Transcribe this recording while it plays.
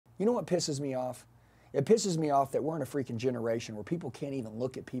You know what pisses me off? It pisses me off that we're in a freaking generation where people can't even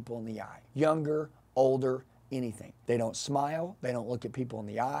look at people in the eye. Younger, older, anything. They don't smile. They don't look at people in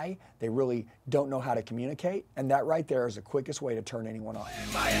the eye. They really don't know how to communicate. And that right there is the quickest way to turn anyone off.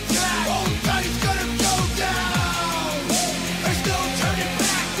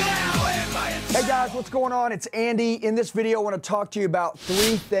 Hey guys, what's going on? It's Andy. In this video, I want to talk to you about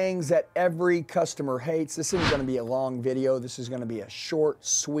 3 things that every customer hates. This isn't going to be a long video. This is going to be a short,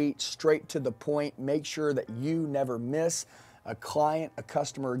 sweet, straight to the point. Make sure that you never miss a client, a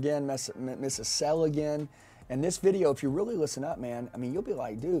customer again, miss a sell again. And this video, if you really listen up, man, I mean, you'll be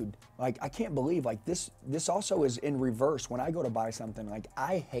like, dude, like, I can't believe, like, this also is in reverse. When I go to buy something, like,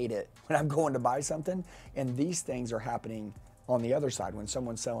 I hate it when I'm going to buy something, and these things are happening on the other side when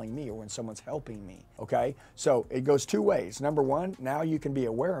someone's selling me or when someone's helping me, okay? So it goes 2 ways. Number one, now you can be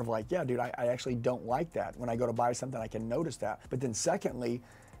aware of like, yeah, dude, I actually don't like that. When I go to buy something, I can notice that. But then secondly,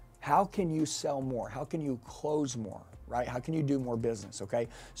 how can you sell more? How can you close more, right? How can you do more business, okay?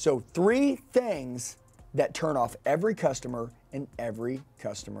 So 3 things that turn off every customer and every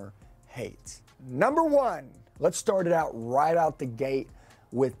customer hates. Number 1, let's start it out right out the gate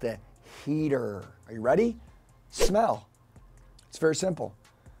with the heater. Are you ready? Smell. It's very simple.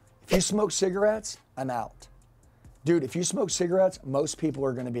 If you smoke cigarettes, I'm out. Dude, if you smoke cigarettes, most people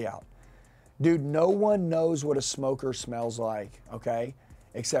are gonna be out. Dude, no one knows what a smoker smells like, okay?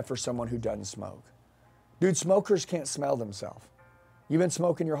 Except for someone who doesn't smoke. Dude, smokers can't smell themselves. You've been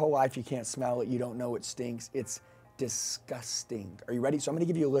smoking your whole life, you can't smell it, you don't know it stinks. It's disgusting. Are you ready? So I'm gonna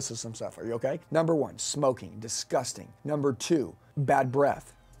give you a list of some stuff. Are you okay? Number 1, smoking, disgusting. Number 2, bad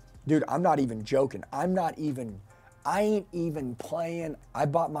breath. Dude, I'm not even joking. I ain't even playing. I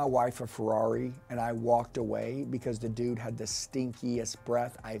bought my wife a Ferrari and I walked away because the dude had the stinkiest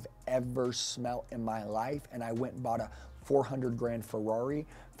breath I've ever smelled in my life. And I went and bought a 400 grand Ferrari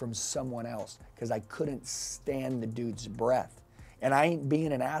from someone else because I couldn't stand the dude's breath. And I ain't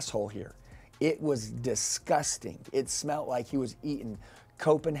being an asshole here. It was disgusting. It smelled like he was eating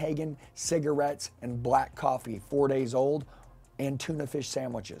Copenhagen cigarettes and black coffee, 4 days old, and tuna fish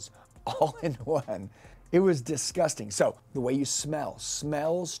sandwiches, all in one. It was disgusting. So the way you smell,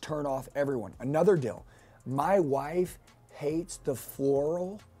 smells turn off everyone. Another deal, my wife hates the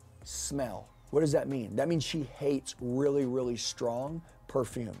floral smell. What does that mean? That means she hates really, really strong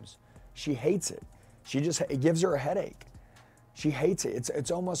perfumes. She hates it. It gives her a headache. She hates it. It's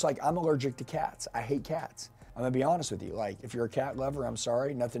almost like I'm allergic to cats. I hate cats. I'm gonna be honest with you. Like, if you're a cat lover, I'm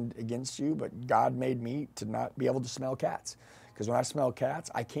sorry, nothing against you, but God made me to not be able to smell cats. Because when I smell cats,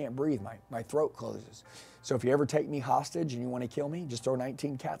 I can't breathe, my throat closes. So if you ever take me hostage and you want to kill me, just throw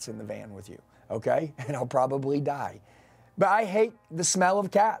 19 cats in the van with you, okay? And I'll probably die. But I hate the smell of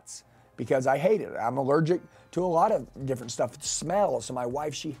cats because I hate it. I'm allergic to a lot of different stuff. It smells. So my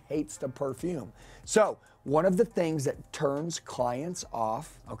wife, she hates the perfume. So one of the things that turns clients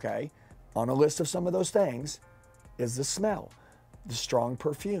off, okay, on a list of some of those things is the smell, the strong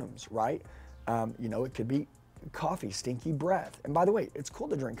perfumes, right? You know, it could be coffee, stinky breath. And by the way, it's cool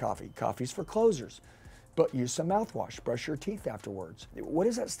to drink coffee. Coffee's for closers. But use some mouthwash, brush your teeth afterwards. What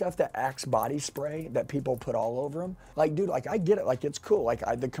is that stuff, that Axe body spray that people put all over them? Like, dude, like, I get it, like, it's cool. Like,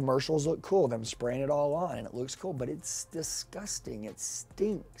 the commercials look cool, them spraying it all on, and it looks cool, but it's disgusting, it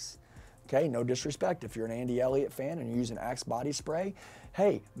stinks. Okay, no disrespect. If you're an Andy Elliott fan and you're using Axe body spray,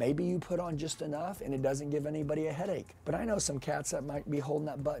 hey, maybe you put on just enough and it doesn't give anybody a headache. But I know some cats that might be holding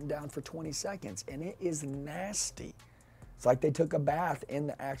that button down for 20 seconds, and it is nasty. It's like they took a bath in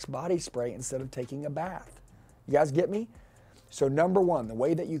the Axe body spray instead of taking a bath. You guys get me? So number 1, the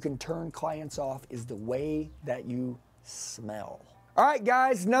way that you can turn clients off is the way that you smell. All right,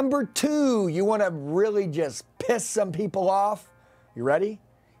 guys, number 2, you want to really just piss some people off. You ready?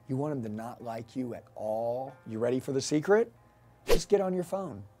 You want them to not like you at all. You ready for the secret? Just get on your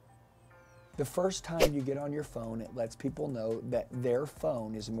phone. The first time you get on your phone, it lets people know that their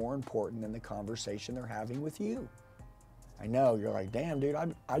phone is more important than the conversation they're having with you. I know, you're like, damn, dude,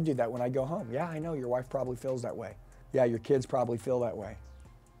 I do that when I go home. Yeah, I know, your wife probably feels that way. Yeah, your kids probably feel that way.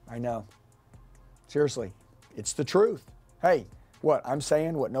 I know. Seriously, it's the truth. Hey, what, I'm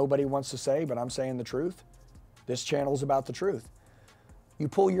saying what nobody wants to say, but I'm saying the truth? This channel's about the truth. You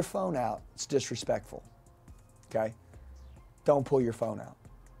pull your phone out, it's disrespectful, okay? Don't pull your phone out.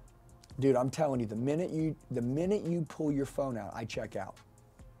 Dude, I'm telling you, the minute you pull your phone out, I check out,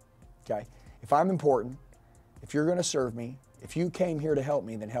 okay? If I'm important, if you're gonna serve me, if you came here to help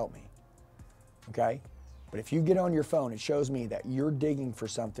me, then help me, okay? But if you get on your phone, it shows me that you're digging for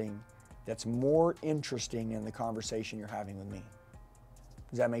something that's more interesting in the conversation you're having with me.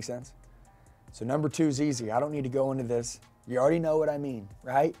 Does that make sense? So number 2 is easy. I don't need to go into this. You already know what I mean,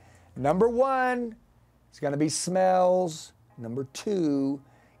 right? Number one is going to be smells. Number two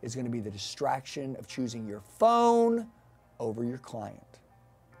is going to be the distraction of choosing your phone over your client.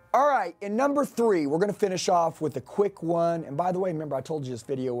 All right, and number three, we're going to finish off with a quick one. And by the way, remember I told you this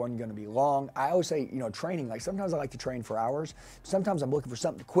video wasn't going to be long. I always say, training, like sometimes I like to train for hours. Sometimes I'm looking for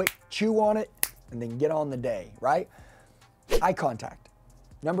something to quick, chew on it, and then get on the day, right? Eye contact.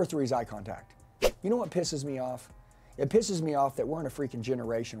 Number three is eye contact. You know what pisses me off? It pisses me off that we're in a freaking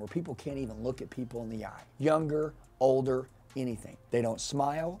generation where people can't even look at people in the eye. Younger, older, anything. They don't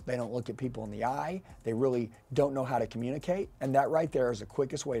smile, they don't look at people in the eye, they really don't know how to communicate, and that right there is the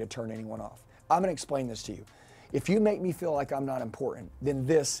quickest way to turn anyone off. I'm gonna explain this to you. If you make me feel like I'm not important, then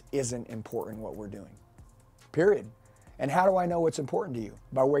this isn't important what we're doing, period. And how do I know what's important to you?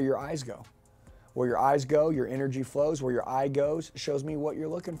 By where your eyes go. Where your eyes go, your energy flows. Where your eye goes shows me what you're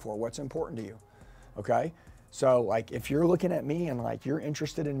looking for, what's important to you, okay? So like if you're looking at me and like you're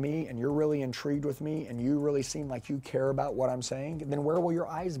interested in me and you're really intrigued with me and you really seem like you care about what I'm saying, then where will your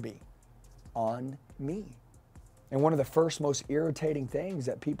eyes be? On me. And one of the first most irritating things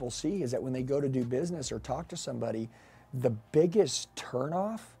that people see is that when they go to do business or talk to somebody, the biggest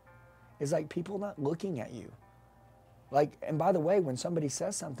turnoff is like people not looking at you. Like, and by the way, when somebody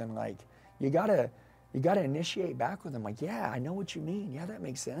says something like, you gotta initiate back with them, like, yeah, I know what you mean. Yeah, that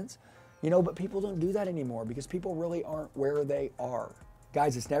makes sense. But people don't do that anymore because people really aren't where they are.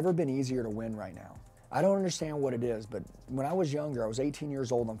 Guys, it's never been easier to win right now. I don't understand what it is, but when I was younger, I was 18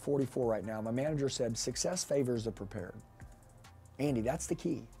 years old, I'm 44 right now, my manager said, success favors the prepared. Andy, that's the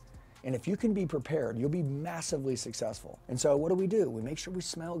key. And if you can be prepared, you'll be massively successful. And so what do? We make sure we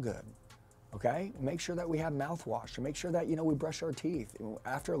smell good, okay? We make sure that we have mouthwash. We make sure that, we brush our teeth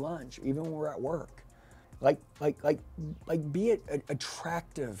after lunch, even when we're at work. Like be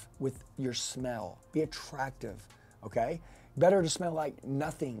attractive with your smell. Be attractive, okay? Better to smell like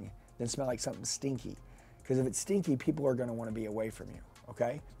nothing than smell like something stinky. Because if it's stinky, people are gonna wanna be away from you,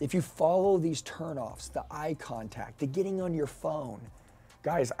 okay? If you follow these turnoffs, the eye contact, the getting on your phone,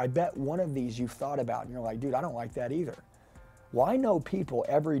 guys, I bet one of these you've thought about and you're like, dude, I don't like that either. Well, I know people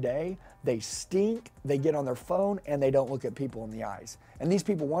every day, they stink, they get on their phone, and they don't look at people in the eyes. And these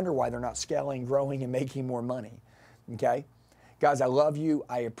people wonder why they're not scaling, growing, and making more money, okay? Guys, I love you,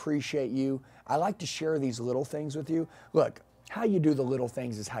 I appreciate you. I like to share these little things with you. Look, how you do the little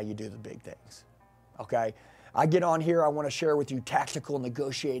things is how you do the big things, okay? I get on here, I want to share with you tactical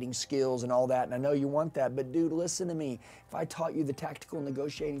negotiating skills and all that, and I know you want that, but dude, listen to me. If I taught you the tactical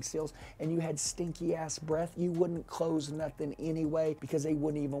negotiating skills and you had stinky ass breath, you wouldn't close nothing anyway because they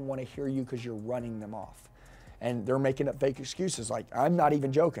wouldn't even want to hear you because you're running them off. And they're making up fake excuses. Like, I'm not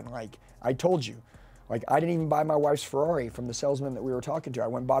even joking. Like, I told you. Like, I didn't even buy my wife's Ferrari from the salesman that we were talking to. I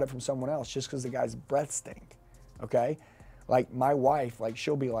went and bought it from someone else just because the guy's breath stink, okay? Like my wife, like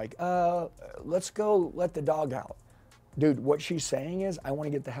she'll be like, let's go let the dog out. Dude, what she's saying is, I want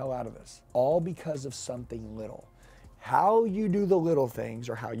to get the hell out of this. All because of something little. How you do the little things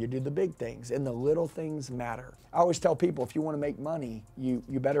or how you do the big things, and the little things matter. I always tell people, if you want to make money, if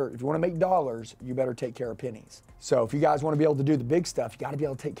you want to make dollars, you better take care of pennies. So if you guys want to be able to do the big stuff, you got to be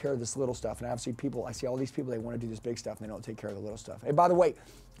able to take care of this little stuff. And I see all these people, they want to do this big stuff and they don't take care of the little stuff. And by the way,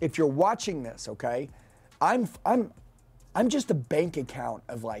 if you're watching this, okay, I'm just a bank account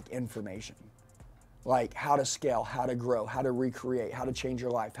of like information. Like how to scale, how to grow, how to recreate, how to change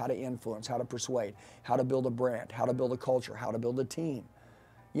your life, how to influence, how to persuade, how to build a brand, how to build a culture, how to build a team.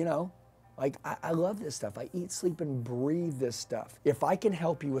 Like I love this stuff. I eat, sleep, and breathe this stuff. If I can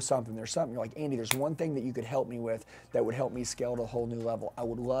help you with something, there's something you're like, Andy, there's one thing that you could help me with that would help me scale to a whole new level. I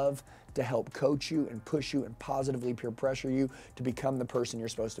would love to help coach you and push you and positively peer pressure you to become the person you're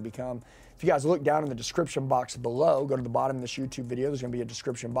supposed to become. If you guys look down in the description box below, go to the bottom of this YouTube video, there's gonna be a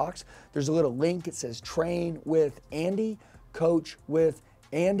description box. There's a little link, it says Train with Andy, Coach with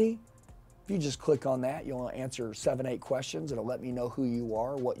Andy. If you just click on that, you'll answer 7, 8 questions. It'll let me know who you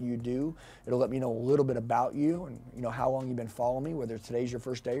are, what you do. It'll let me know a little bit about you and how long you've been following me, whether today's your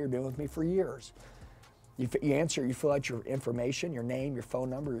first day or you've been with me for years. You fill out your information, your name, your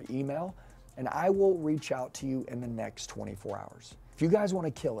phone number, your email, and I will reach out to you in the next 24 hours. If you guys want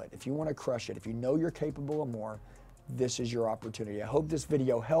to kill it, if you want to crush it, if you know you're capable of more, this is your opportunity. I hope this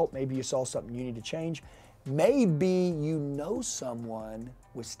video helped. Maybe you saw something you need to change. Maybe you know someone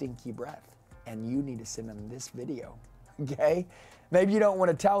with stinky breath and you need to send them this video, okay? Maybe you don't want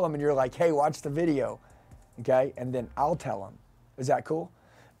to tell them and you're like, hey, watch the video, okay? And then I'll tell them. Is that cool?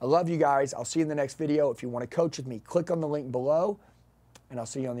 I love you guys. I'll see you in the next video. If you want to coach with me, click on the link below and I'll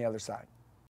see you on the other side.